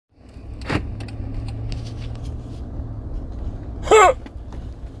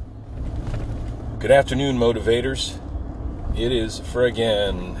Good afternoon, motivators. It is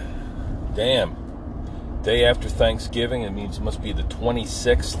friggin' day after Thanksgiving. It means it must be the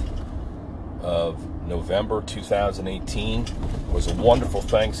 26th of November 2018. It was a wonderful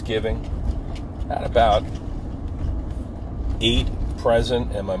Thanksgiving. Had about 8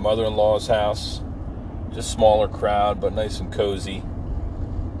 present at my mother-in-law's house. Just smaller crowd, but nice and cozy.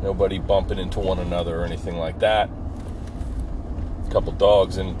 Nobody bumping into one another or anything like that. A couple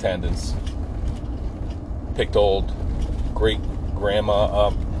dogs in attendance. Picked old great-grandma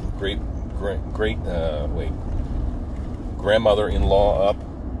up, grandmother-in-law up.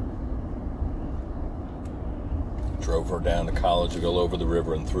 Drove her down to college to go over the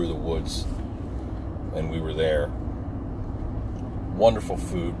river and through the woods, and we were there. Wonderful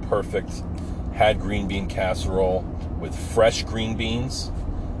food, perfect. Had green bean casserole with fresh green beans,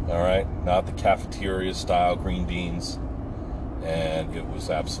 all right, not the cafeteria style green beans, and it was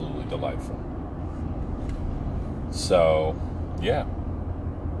absolutely delightful. So, yeah.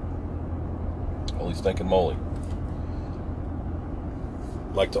 Holy stinking moly.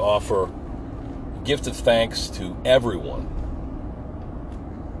 I'd like to offer a gift of thanks to everyone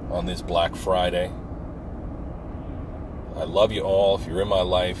on this Black Friday. I love you all. If you're in my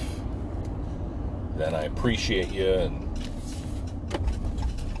life, then I appreciate you and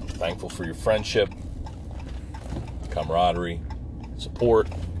I'm thankful for your friendship, camaraderie, support,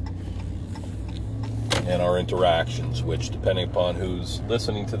 and our interactions, which, depending upon who's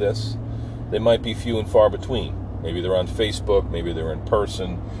listening to this, they might be few and far between. Maybe they're on Facebook, maybe they're in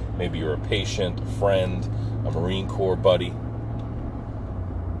person, maybe you're a patient, a friend, a Marine Corps buddy.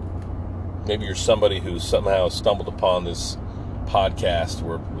 Maybe you're somebody who somehow stumbled upon this podcast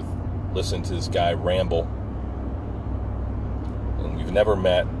where listening to this guy ramble, and we've never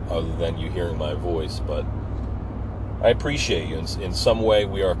met other than you hearing my voice, but I appreciate you. In some way,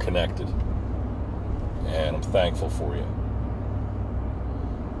 we are connected. And I'm thankful for you.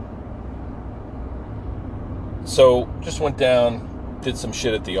 So, just went down, did some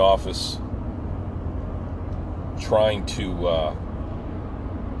shit at the office, trying to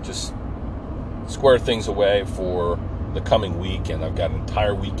just square things away for the coming week. And I've got an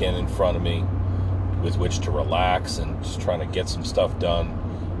entire weekend in front of me with which to relax and just trying to get some stuff done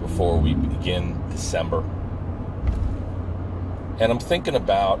before we begin December. And I'm thinking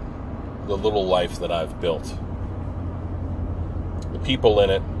about the little life that I've built, the people in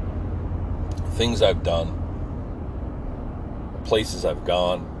it, things I've done, the places I've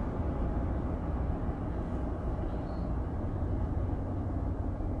gone,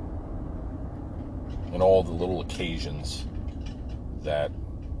 and all the little occasions that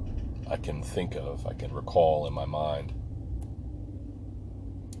I can think of, I can recall in my mind.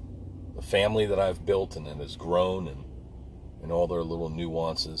 The family that I've built and that has grown and all their little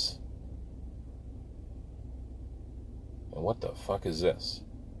nuances. And what the fuck is this?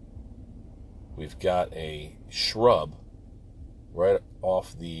 We've got a shrub right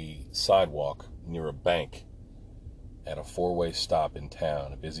off the sidewalk near a bank at a 4-way stop in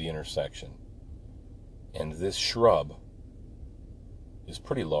town, a busy intersection. And this shrub is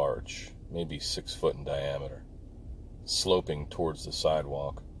pretty large, maybe 6 foot in diameter, sloping towards the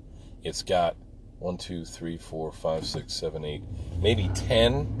sidewalk. It's got 1, 2, 3, 4, 5, 6, 7, 8, maybe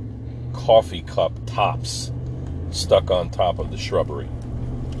 10 coffee cup tops stuck on top of the shrubbery,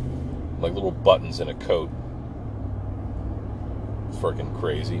 like little buttons in a coat. Freaking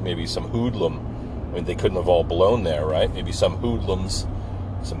crazy. Maybe some hoodlum. I mean, they couldn't have all blown there, right? Maybe some hoodlums,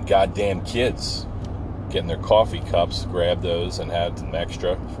 some goddamn kids, getting their coffee cups, grabbed those and had them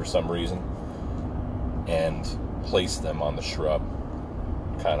extra for some reason, and placed them on the shrub,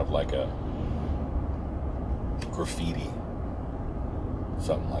 kind of like a graffiti,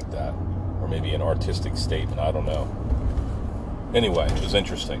 something like that. Or maybe an artistic statement, I don't know. Anyway, it was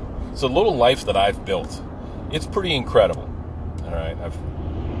interesting. So the little life that I've built, it's pretty incredible. All right, I've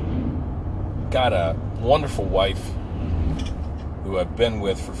got a wonderful wife who I've been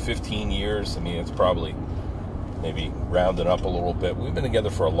with for 15 years. I mean, it's probably maybe rounded up a little bit. We've been together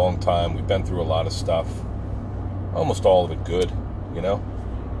for a long time. We've been through a lot of stuff. Almost all of it good, you know.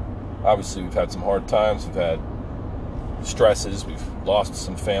 Obviously, we've had some hard times. We've had stresses. We've lost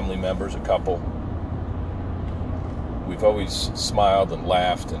some family members, a couple. We've always smiled and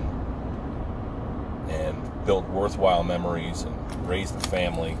laughed and built worthwhile memories and raised a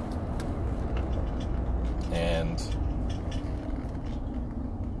family. And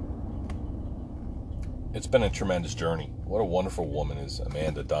it's been a tremendous journey. What a wonderful woman is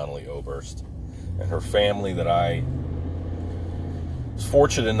Amanda Donnelly Oberst, and her family that I was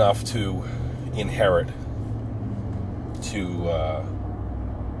fortunate enough to inherit, to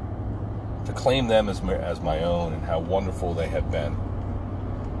to claim them as my own and how wonderful they have been.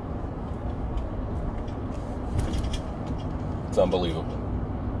 It's unbelievable.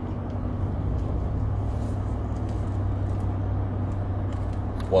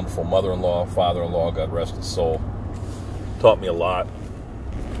 Wonderful mother-in-law, father-in-law, God rest his soul. Taught me a lot.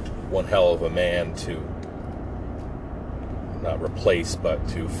 One hell of a man to not replace, but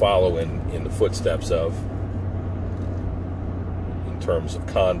to follow in the footsteps of, in terms of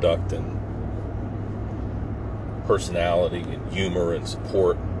conduct and personality and humor and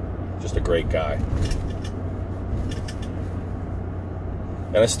support. Just a great guy.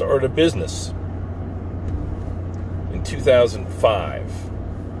 And I started a business in 2005,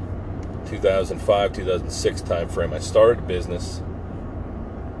 2006 time frame. I started a business.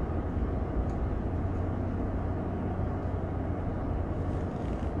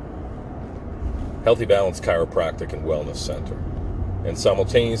 Healthy Balance Chiropractic and Wellness Center, and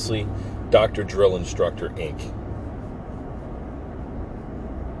simultaneously Dr. Drill Instructor Inc.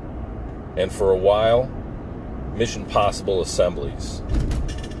 And for a while, Mission Possible Assemblies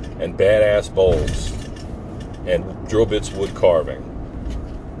and Badass Bowls and Drill Bits Wood Carving.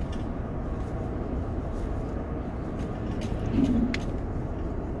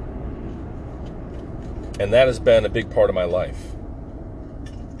 And that has been a big part of my life.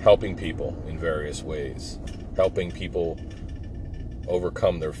 Helping people in various ways. Helping people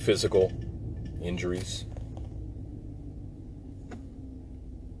overcome their physical injuries.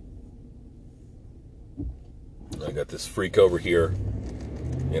 I got this freak over here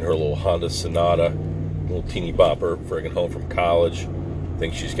in her little Honda Sonata, little teeny bopper, friggin' home from college.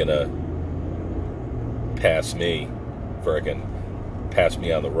 Thinks she's gonna pass me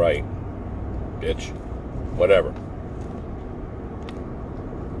on the right, bitch. Whatever.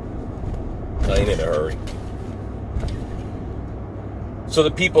 I ain't in a hurry. So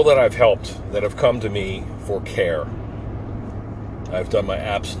the people that I've helped, that have come to me for care, I've done my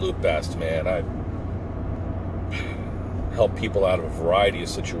absolute best, man. I've helped people out of a variety of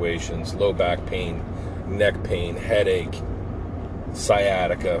situations: low back pain, neck pain, headache,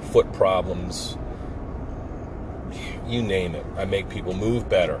 sciatica, foot problems, you name it. I make people move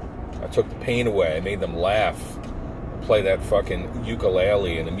better. I took the pain away. I made them laugh, play that fucking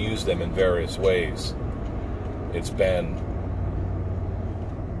ukulele, and amuse them in various ways. It's been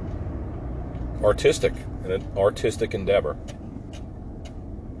an artistic endeavor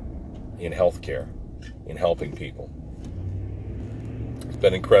in healthcare, in helping people. It's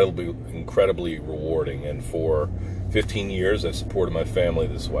been incredibly rewarding, and for 15 years I've supported my family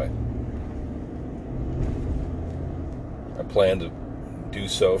this way. I plan to do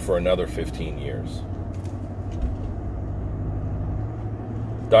so for another 15 years.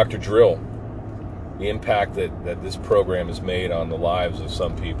 Dr. Drill, the impact that this program has made on the lives of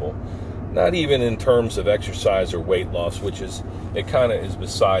some people, not even in terms of exercise or weight loss, which is, it kind of is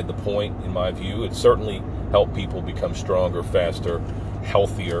beside the point in my view. It certainly helped people become stronger, faster,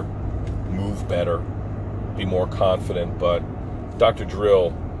 healthier, move better, be more confident. But Dr.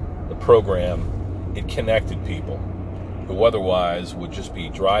 Drill, the program, it connected people who otherwise would just be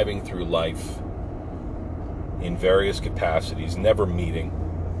driving through life in various capacities, never meeting,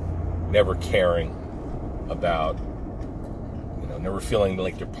 never caring about, never feeling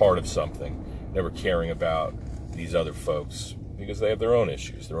like they're part of something, never caring about these other folks, because they have their own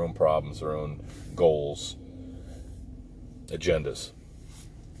issues, their own problems, their own goals, agendas.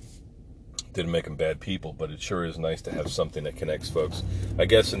 Didn't make them bad people, but it sure is nice to have something that connects folks. I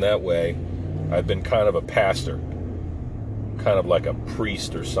guess in that way, I've been kind of a pastor, kind of like a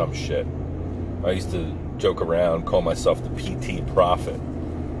priest or some shit. I used to joke around, call myself the PT prophet,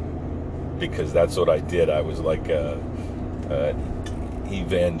 because that's what I did. I was like a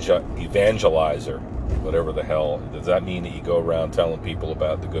evangelizer, whatever the hell. Does that mean that you go around telling people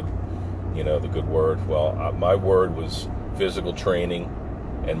about the good, the good word? Well, my word was physical training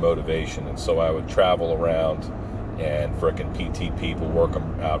and motivation, and so I would travel around and frickin' PT people, work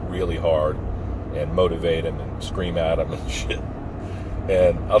them out really hard, and motivate them and scream at them and shit.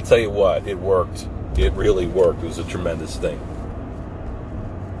 And I'll tell you what, it worked. It really worked. It was a tremendous thing.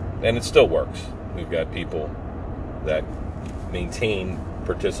 And it still works. We've got people that maintain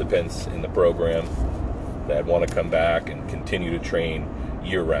participants in the program that want to come back and continue to train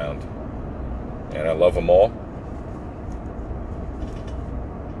year-round. And I love them all.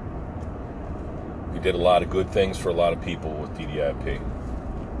 We did a lot of good things for a lot of people with DDIP.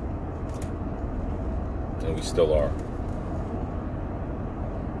 And we still are.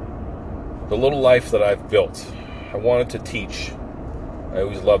 The little life that I've built, I wanted to teach. I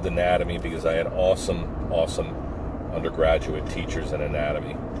always loved anatomy because I had awesome undergraduate teachers in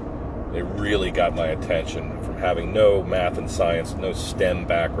anatomy. It really got my attention from having no math and science, no STEM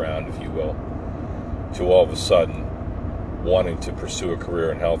background, if you will, to all of a sudden wanting to pursue a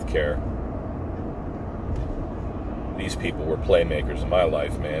career in healthcare. These people were playmakers in my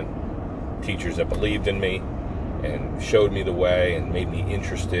life, man. Teachers that believed in me and showed me the way and made me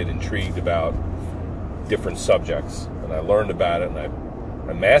interested, intrigued about different subjects. And I learned about it, and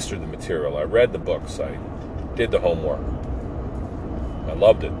I mastered the material. I read the books. I did the homework. I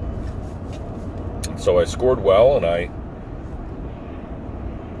loved it. So I scored well, and I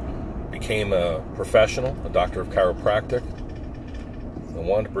became a professional, a doctor of chiropractic. I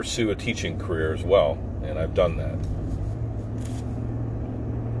wanted to pursue a teaching career as well, and I've done that.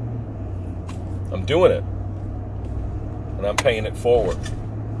 I'm doing it, and I'm paying it forward.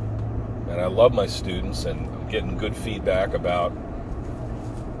 And I love my students, and I'm getting good feedback about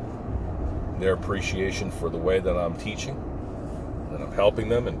their appreciation for the way that I'm teaching, and I'm helping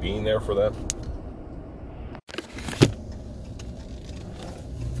them and being there for them.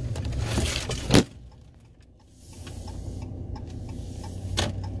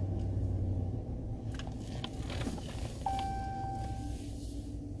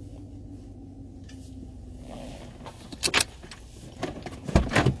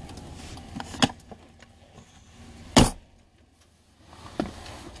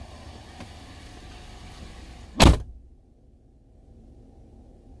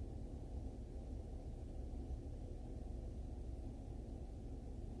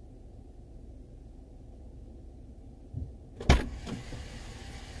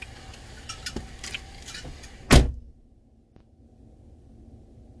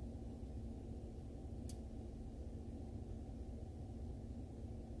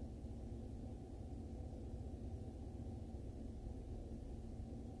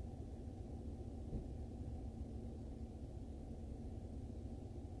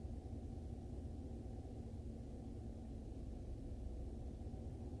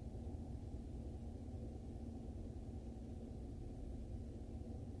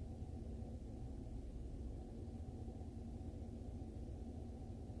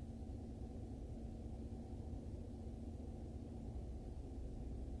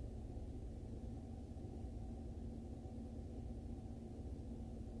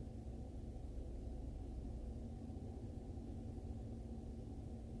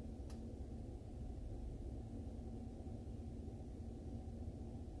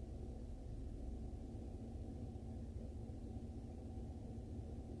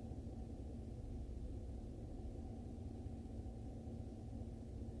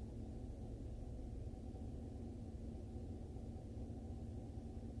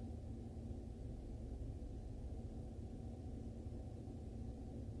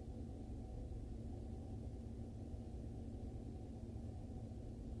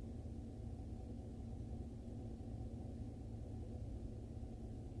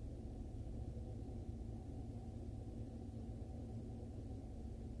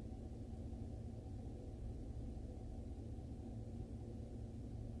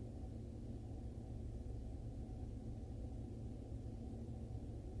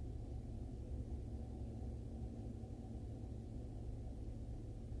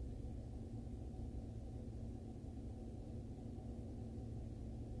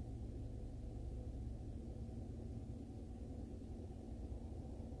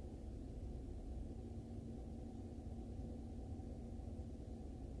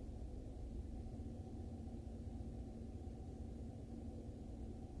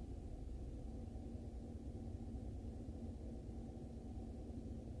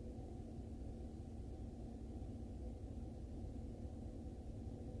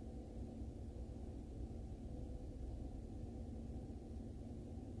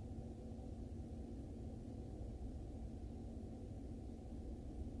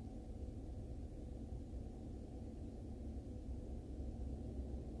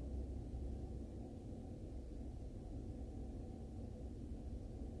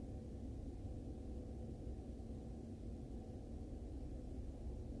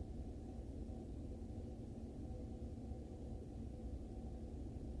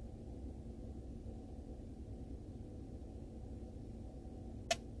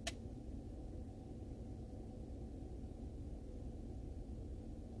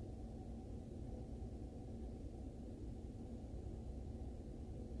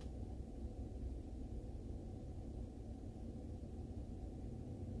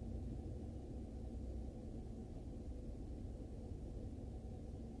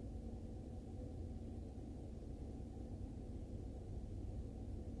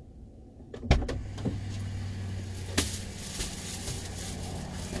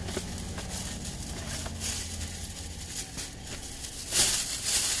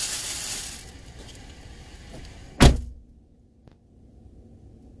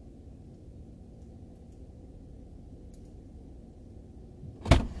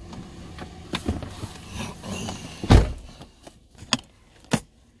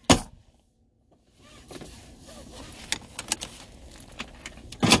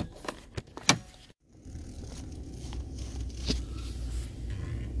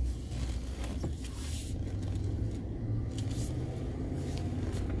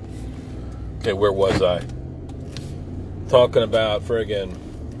 Okay, where was I? Talking about friggin'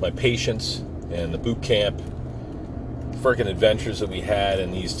 my patience and the boot camp friggin' adventures that we had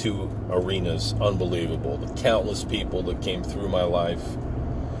in these two arenas. Unbelievable. The countless people that came through my life,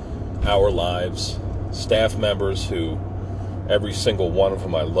 our lives, staff members who every single one of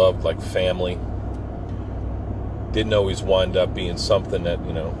them I loved like family. Didn't always wind up being something that,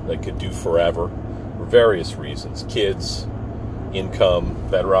 they could do forever for various reasons. Kids, income,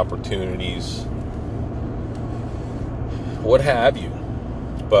 better opportunities, what have you.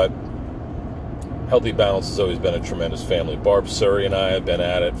 But Healthy Balance has always been a tremendous family. Barb Surrey and I have been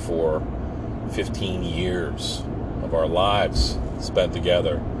at it for 15 years of our lives spent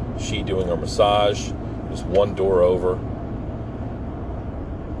together. She doing her massage, just one door over,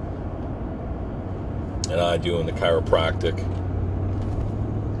 and I doing the chiropractic,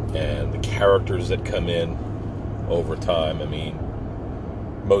 and the characters that come in over time. I mean,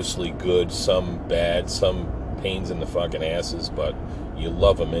 mostly good, some bad, some pains in the fucking asses, but you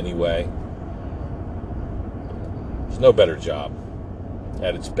love them anyway. There's no better job.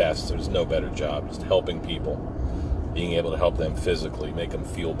 At its best, there's no better job. Just helping people, being able to help them physically, make them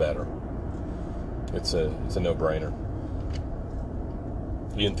feel better. It's a no-brainer.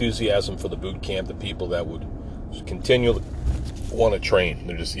 The enthusiasm for the boot camp, the people that would continually want to train.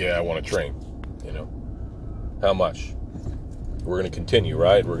 They're just, I want to train. How much? We're going to continue,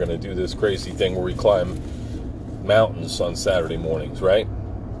 right? We're going to do this crazy thing where we climb mountains on Saturday mornings, right?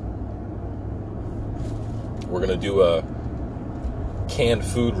 We're going to do a canned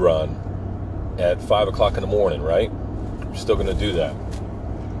food run at 5 o'clock in the morning, right? We're still going to do that.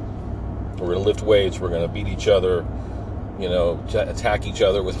 We're going to lift weights. We're going to beat each other, attack each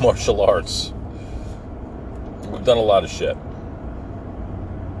other with martial arts. We've done a lot of shit.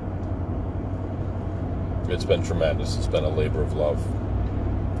 It's been tremendous. It's been a labor of love.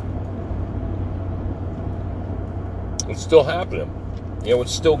 It's still happening.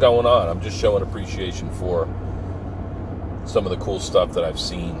 It's still going on. I'm just showing appreciation for some of the cool stuff that I've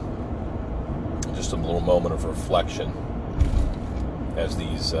seen. Just a little moment of reflection as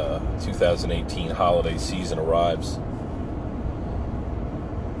these 2018 holiday season arrives.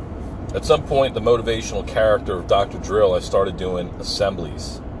 At some point, the motivational character of Dr. Drill, I started doing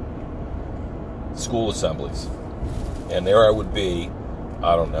assemblies. School assemblies. And there I would be,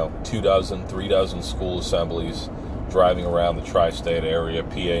 2 dozen, 3 dozen school assemblies, driving around the tri-state area,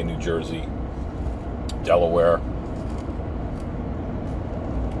 PA, New Jersey, Delaware.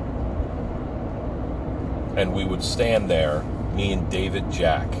 And we would stand there, me and David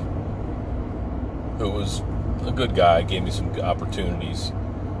Jack, who was a good guy, gave me some opportunities,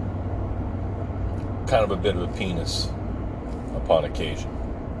 kind of a bit of a penis upon occasion.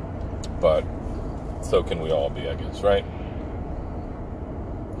 But so can we all be, I guess, right?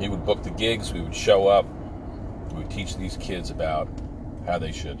 He would book the gigs, we would show up, we would teach these kids about how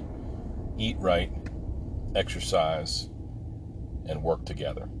they should eat right, exercise, and work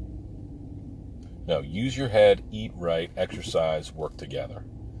together. No, use your head, eat right, exercise, work together.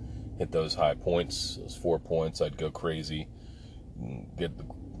 Hit those high points, those 4 points. I'd go crazy, get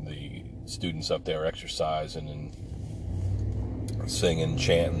the students up there exercising and singing,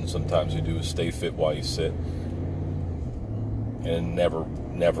 chanting. Sometimes we do a stay fit while you sit. And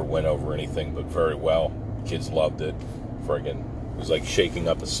never went over anything but very well. Kids loved it. Friggin', it was like shaking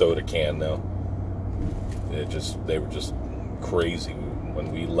up a soda can now. They were just crazy.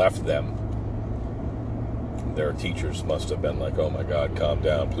 When we left them, their teachers must have been like, oh my God, calm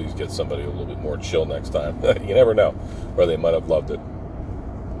down. Please get somebody a little bit more chill next time. You never know. Or they might have loved it.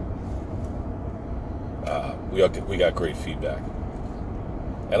 We got great feedback.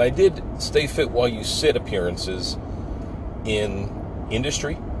 And I did Stay Fit While You Sit appearances in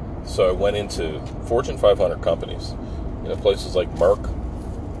industry. So I went into Fortune 500 companies, places like Merck,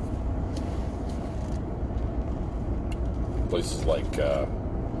 places like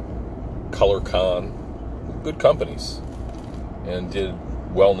ColorCon, good companies, and did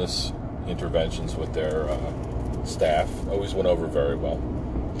wellness interventions with their staff. Always went over very well.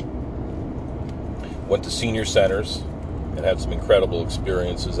 Went to senior centers and had some incredible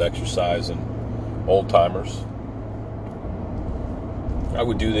experiences exercising old-timers. I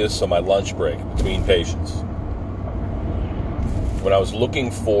would do this on my lunch break between patients. When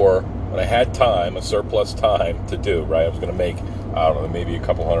I had time, a surplus time to do, right? I was going to make, maybe a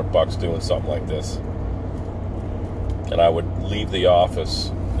couple $100 doing something like this. And I would leave the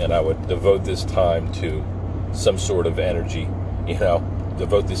office and I would devote this time to some sort of energy,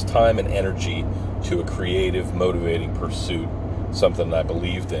 devote this time and energy to a creative, motivating pursuit, something that I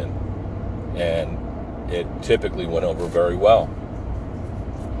believed in. And it typically went over very well.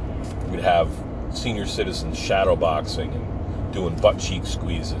 We'd have senior citizens shadow boxing and doing butt cheek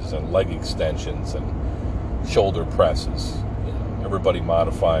squeezes and leg extensions and shoulder presses. Everybody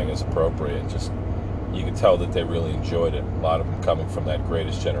modifying as appropriate. Just, you could tell that they really enjoyed it. A lot of them coming from that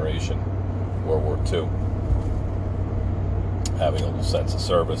greatest generation, World War II, having a little sense of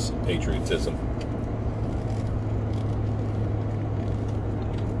service and patriotism.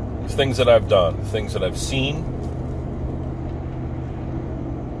 The things that I've done, the things that I've seen,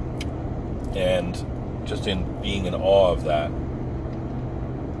 and just in being in awe of that,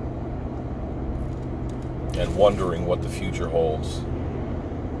 and wondering what the future holds.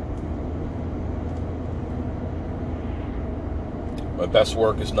 My best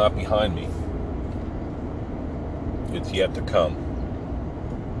work is not behind me. It's yet to come.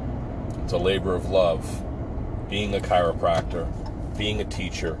 It's a labor of love. Being a chiropractor, being a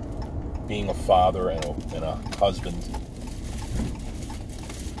teacher, being a father and a husband,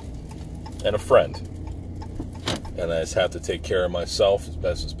 and a friend. And I just have to take care of myself as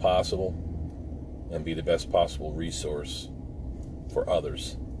best as possible and be the best possible resource for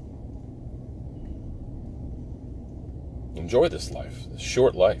others. Enjoy this life, this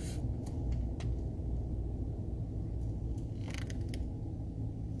short life.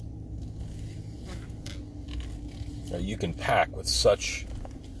 Now, you can pack with such,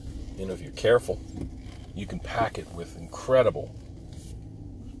 if you're careful, you can pack it with incredible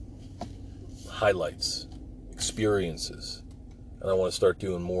highlights, experiences, and I want to start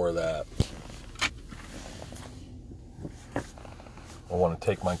doing more of that. I want to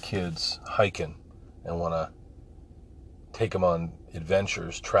take my kids hiking and want to take them on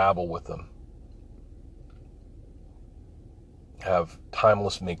adventures, travel with them,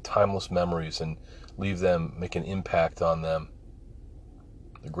 make timeless memories, and make an impact on them,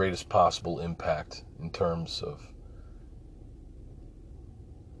 the greatest possible impact in terms of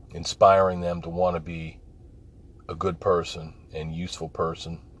inspiring them to want to be a good person and useful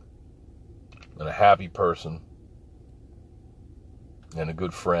person and a happy person and a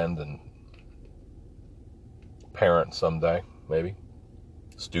good friend and parent someday, maybe,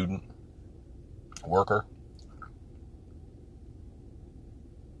 student, worker.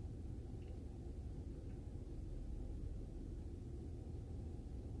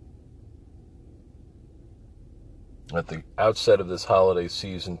 At the outset of this holiday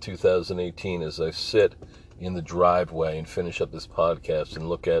season, 2018, as I sit in the driveway and finish up this podcast and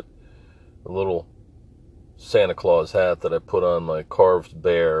look at a little Santa Claus hat that I put on my carved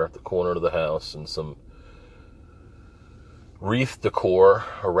bear at the corner of the house and some wreath decor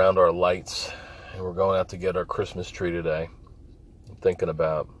around our lights, and we're going out to get our Christmas tree today. I'm thinking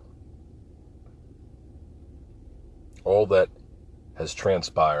about all that has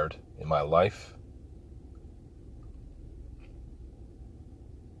transpired in my life,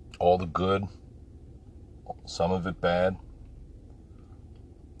 all the good, some of it bad,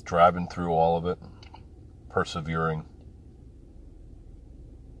 driving through all of it, persevering.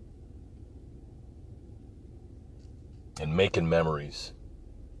 And making memories,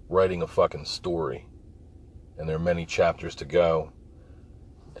 writing a fucking story. And there are many chapters to go,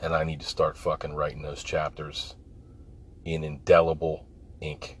 and I need to start fucking writing those chapters in indelible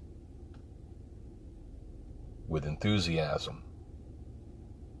ink with enthusiasm.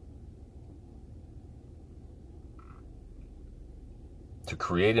 To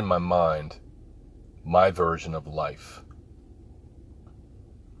create in my mind my version of life.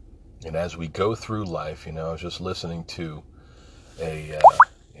 And as we go through life, I was just listening to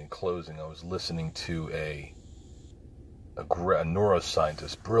in closing, I was listening to a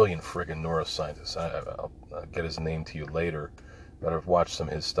neuroscientist, brilliant friggin' neuroscientist. I'll get his name to you later, but I've watched some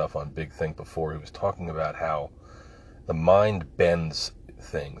of his stuff on Big Think before. He was talking about how the mind bends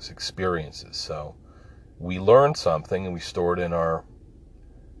things, experiences. So we learn something and we store it in our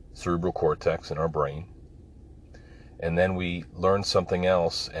cerebral cortex in our brain. And then we learn something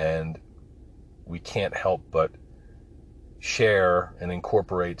else and we can't help but share and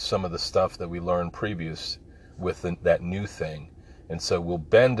incorporate some of the stuff that we learned previous with that new thing. And so we'll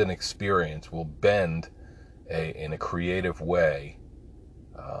bend an experience, we'll bend in a creative way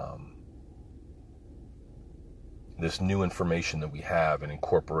this new information that we have and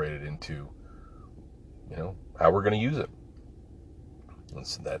incorporate it into, how we're going to use it. And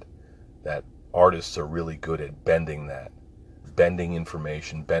so that artists are really good at bending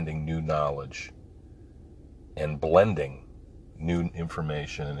information, bending new knowledge, and blending new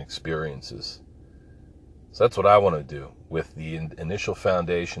information and experiences. So that's what I want to do with the initial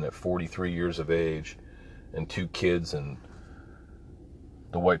foundation at 43 years of age and 2 kids and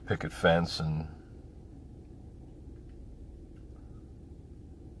the white picket fence and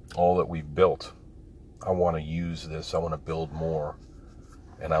all that we've built I want to use this, I want to build more,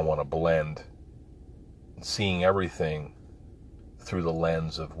 and I want to blend, seeing everything through the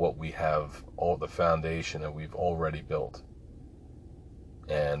lens of what we have, all the foundation that we've already built,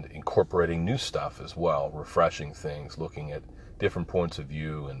 and incorporating new stuff as well, refreshing things, looking at different points of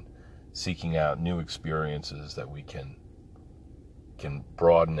view, and seeking out new experiences that we can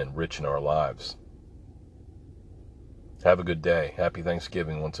broaden and enrich in our lives. Have a good day. Happy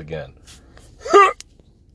Thanksgiving once again.